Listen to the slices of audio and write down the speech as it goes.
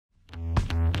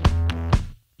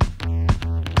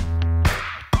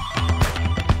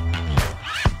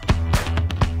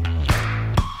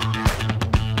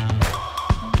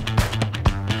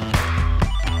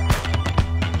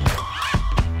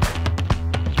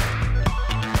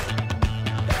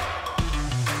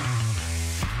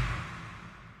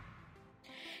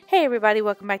Hey everybody,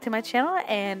 welcome back to my channel,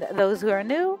 and those who are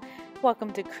new,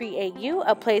 welcome to Create You,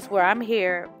 a place where I'm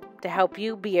here to help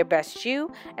you be your best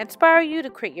you, inspire you to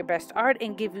create your best art,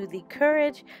 and give you the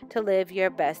courage to live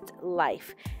your best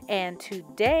life. And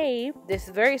today, this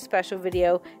very special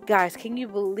video, guys, can you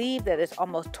believe that it's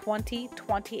almost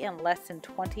 2020 in less than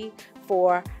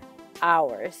 24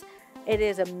 hours? It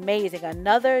is amazing.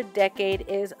 Another decade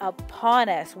is upon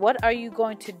us. What are you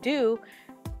going to do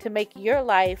to make your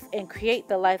life and create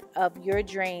the life of your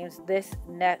dreams this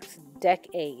next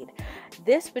decade?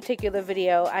 This particular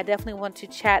video, I definitely want to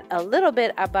chat a little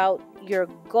bit about your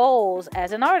goals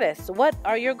as an artist. What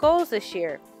are your goals this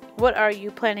year? What are you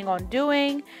planning on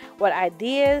doing? What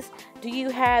ideas do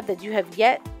you have that you have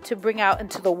yet to bring out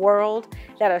into the world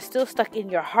that are still stuck in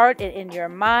your heart and in your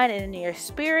mind and in your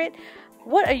spirit?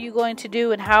 What are you going to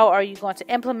do, and how are you going to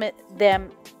implement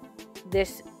them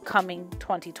this coming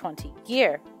 2020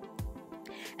 year?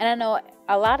 And I know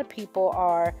a lot of people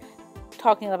are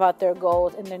talking about their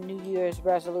goals and their New Year's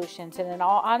resolutions. And in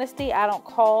all honesty, I don't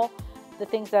call the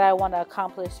things that I want to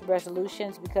accomplish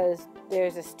resolutions, because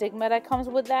there's a stigma that comes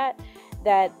with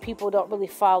that people don't really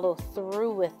follow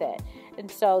through with it. And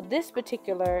so this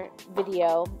particular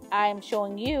video, I'm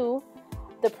showing you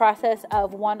the process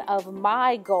of one of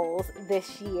my goals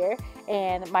this year.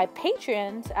 And my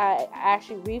patrons, I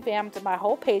actually revamped my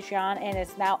whole Patreon, and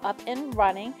it's now up and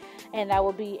running, and that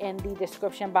will be in the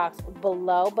description box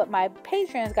below. But my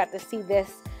patrons got to see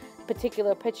this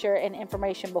particular picture and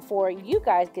information before you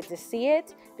guys get to see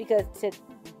it, because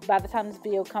by the time this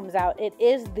video comes out, it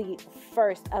is the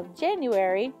 1st of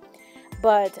January.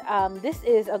 But this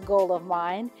is a goal of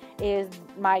mine, is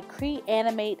my Create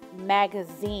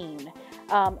magazine.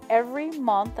 Every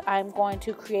month I'm going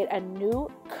to create a new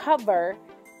cover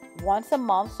once a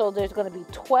month. So there's going to be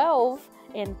 12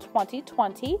 in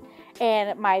 2020,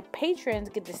 and my patrons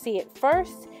get to see it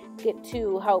first, get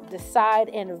to help decide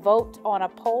and vote on a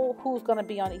poll who's going to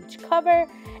be on each cover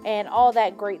and all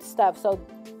that great stuff. So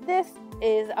this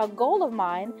is a goal of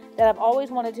mine that I've always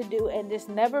wanted to do, and just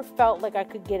never felt like I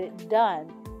could get it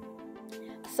done.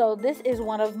 So this is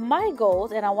one of my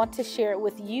goals, and I want to share it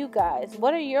with you guys.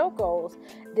 What are your goals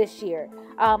this year?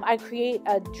 I create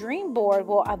a dream board,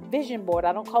 well, a vision board.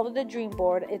 I don't call it a dream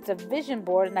board. It's a vision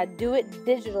board, and I do it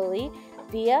digitally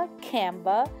via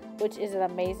Canva, which is an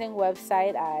amazing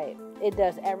website. It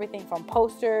does everything from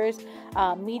posters,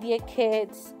 media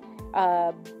kits,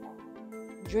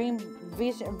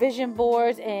 vision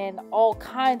boards, and all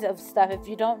kinds of stuff. If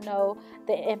you don't know,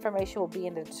 the information will be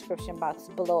in the description box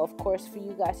below, of course, for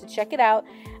you guys to check it out.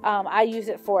 I use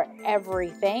it for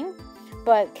everything,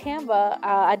 but Canva,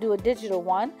 I do a digital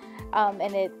one,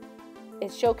 and it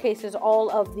showcases all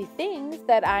of the things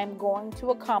that I'm going to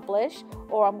accomplish,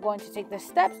 or I'm going to take the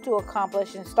steps to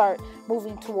accomplish and start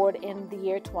moving toward in the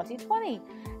year 2020.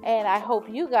 And I hope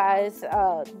you guys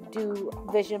do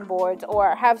vision boards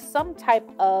or have some type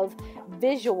of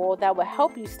visual that will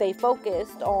help you stay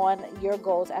focused on your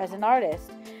goals as an artist.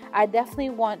 I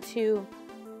definitely want to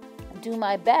do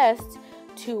my best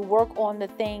to work on the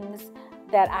things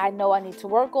that I know I need to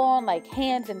work on, like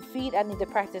hands and feet. I need to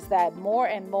practice that more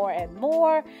and more and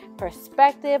more.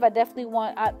 Perspective, I definitely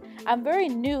want, I'm very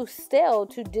new still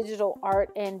to digital art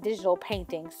and digital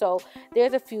painting. So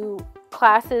there's a few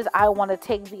classes I want to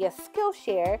take via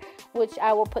Skillshare, which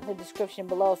I will put in the description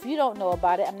below. If you don't know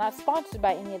about it, I'm not sponsored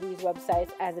by any of these websites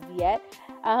as of yet,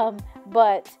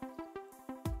 but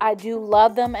I do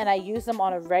love them, and I use them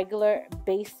on a regular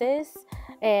basis.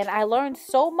 And I learned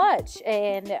so much,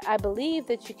 and I believe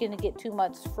that you can get 2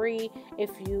 months free if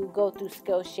you go through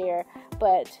Skillshare.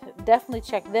 But definitely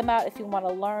check them out if you want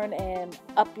to learn and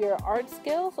up your art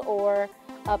skills, or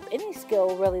up any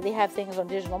skill, really. They have things on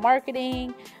digital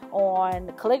marketing,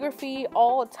 on calligraphy,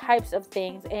 all types of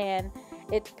things. And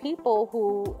it's people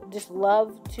who just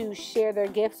love to share their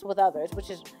gifts with others, which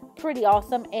is pretty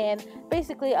awesome, and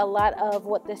basically a lot of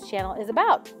what this channel is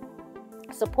about.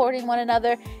 Supporting one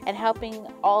another and helping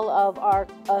all of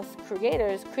us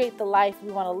creators create the life we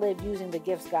want to live using the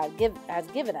gifts God has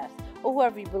given us, or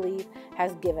whoever you believe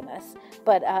has given us.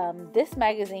 But this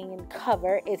magazine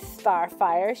cover is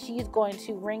Starfire. She's going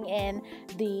to ring in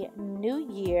the new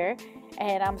year,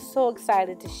 and I'm so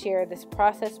excited to share this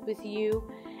process with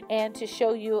you and to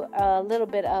show you a little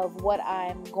bit of what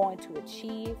I'm going to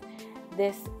achieve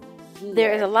this year.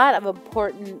 There is a lot of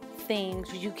important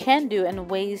things you can do and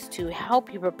ways to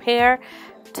help you prepare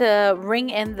to ring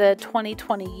in the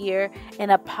 2020 year in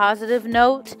a positive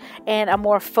note and a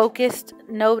more focused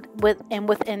note with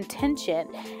intention.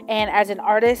 And as an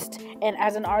artist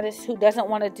who doesn't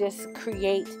want to just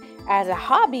create as a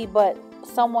hobby, but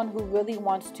someone who really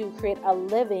wants to create a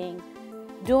living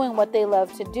doing what they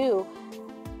love to do,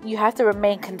 you have to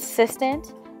remain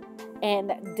consistent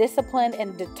and disciplined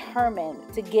and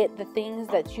determined to get the things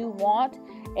that you want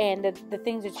and the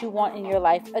things that you want in your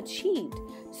life achieved.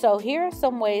 So here are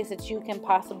some ways that you can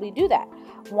possibly do that.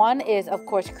 One is, of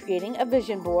course, creating a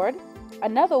vision board.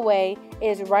 Another way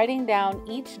is writing down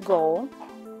each goal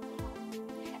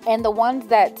and the ones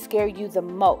that scare you the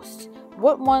most.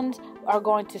 What ones are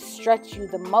going to stretch you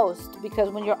the most? Because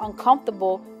when you're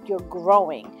uncomfortable, you're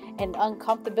growing. And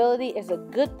uncomfortability is a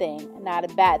good thing, not a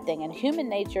bad thing. And human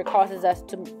nature causes us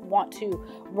to want to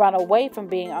run away from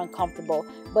being uncomfortable.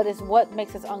 But it's what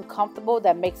makes us uncomfortable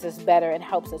that makes us better and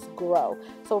helps us grow.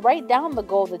 So write down the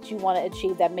goal that you want to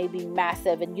achieve that may be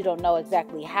massive and you don't know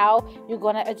exactly how you're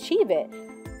going to achieve it.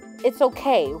 It's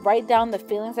okay. Write down the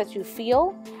feelings that you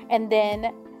feel and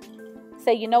then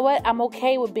say, you know what? I'm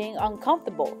okay with being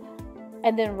uncomfortable.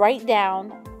 And then write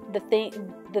down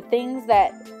the things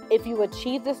that if you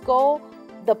achieve this goal,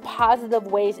 the positive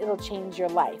ways it'll change your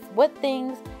life. What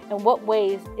things and what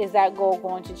ways is that goal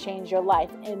going to change your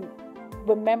life? And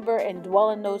remember and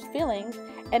dwell in those feelings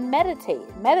and meditate.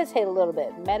 Meditate a little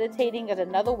bit. Meditating is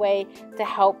another way to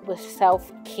help with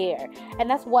self-care. And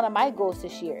that's one of my goals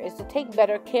this year, is to take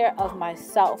better care of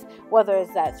myself. Whether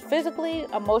it's that's physically,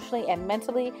 emotionally, and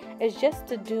mentally, is just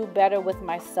to do better with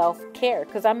my self-care.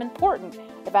 Because I'm important.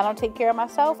 If I don't take care of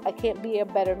myself, I can't be a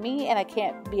better me, and I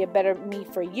can't be a better me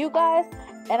for you guys,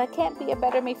 and I can't be a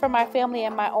better me for my family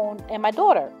and my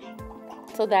daughter.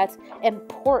 So that's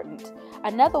important.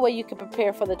 Another way you can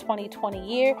prepare for the 2020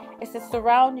 year is to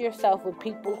surround yourself with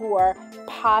people who are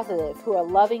positive, who are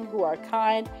loving, who are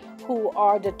kind, who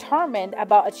are determined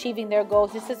about achieving their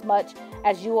goals just as much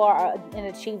as you are in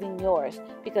achieving yours.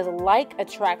 Because like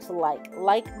attracts like.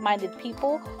 Like-minded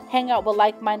people hang out with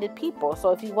like-minded people. So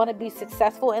if you want to be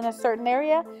successful in a certain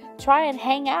area, try and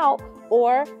hang out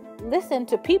or listen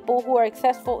to people who are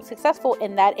successful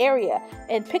in that area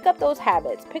and pick up those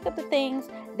habits. Pick up the things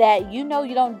that you know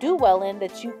you don't do well in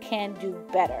that you can do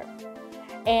better.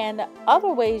 And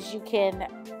other ways you can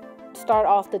start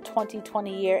off the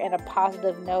 2020 year in a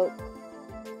positive note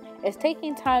is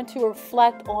taking time to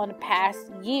reflect on past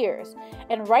years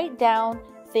and write down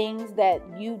things that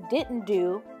you didn't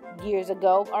do years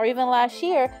ago or even last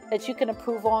year that you can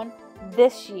improve on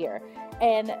this year,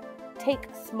 and take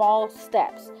small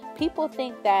steps. People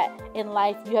think that in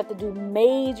life you have to do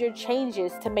major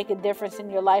changes to make a difference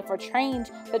in your life or change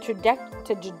the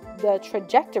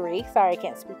trajectory, sorry, I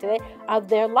can't speak today, of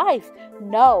their life.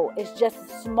 No, it's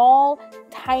just small,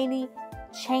 tiny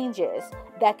changes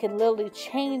that can literally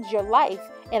change your life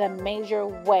in a major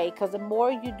way. Because the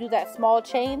more you do that small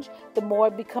change, the more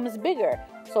it becomes bigger.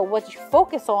 So what you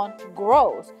focus on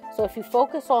grows. So if you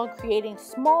focus on creating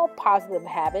small positive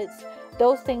habits,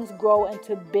 those things grow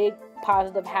into big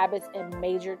positive habits and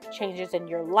major changes in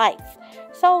your life.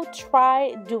 So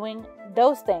try doing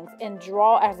those things and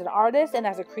draw as an artist and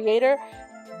as a creator.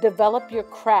 Develop your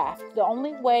craft. The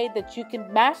only way that you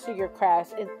can master your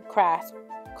craft.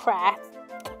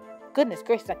 Goodness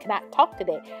gracious, I cannot talk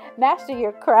today. Master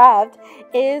your craft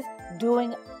is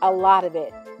doing a lot of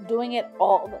it. Doing it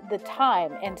all the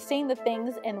time and seeing the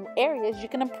things and areas you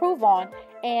can improve on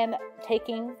and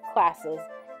taking classes.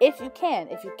 If you can.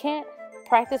 If you can't,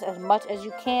 practice as much as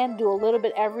you can. Do a little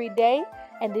bit every day.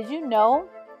 And did you know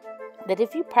that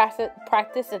if you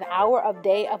practice an hour a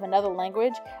day of another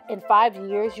language, in 5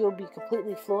 years you'll be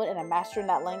completely fluent and a master in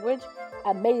that language?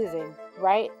 Amazing,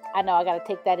 right? I know I got to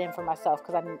take that in for myself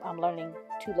because I'm learning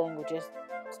 2 languages,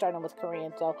 starting with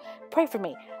Korean. So pray for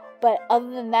me. But other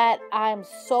than that, I'm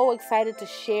so excited to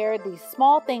share these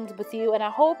small things with you, and I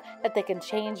hope that they can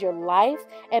change your life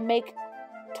and make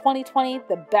 2020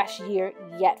 the best year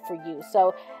yet for you.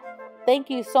 So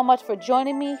thank you so much for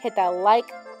joining me. Hit that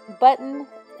like button,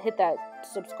 hit that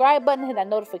subscribe button, hit that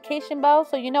notification bell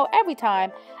so you know every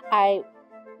time I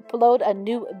upload a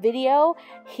new video.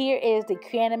 Here is the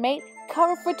Create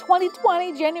cover for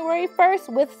 2020, January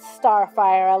 1st with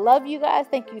Starfire. I love you guys.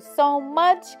 Thank you so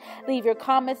much. Leave your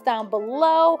comments down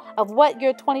below of what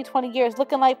your 2020 year is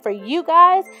looking like for you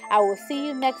guys. I will see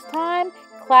you next time.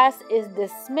 Class is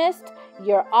dismissed.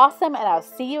 You're awesome, and I'll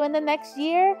see you in the next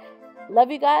year.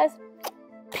 Love you guys.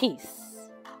 Peace.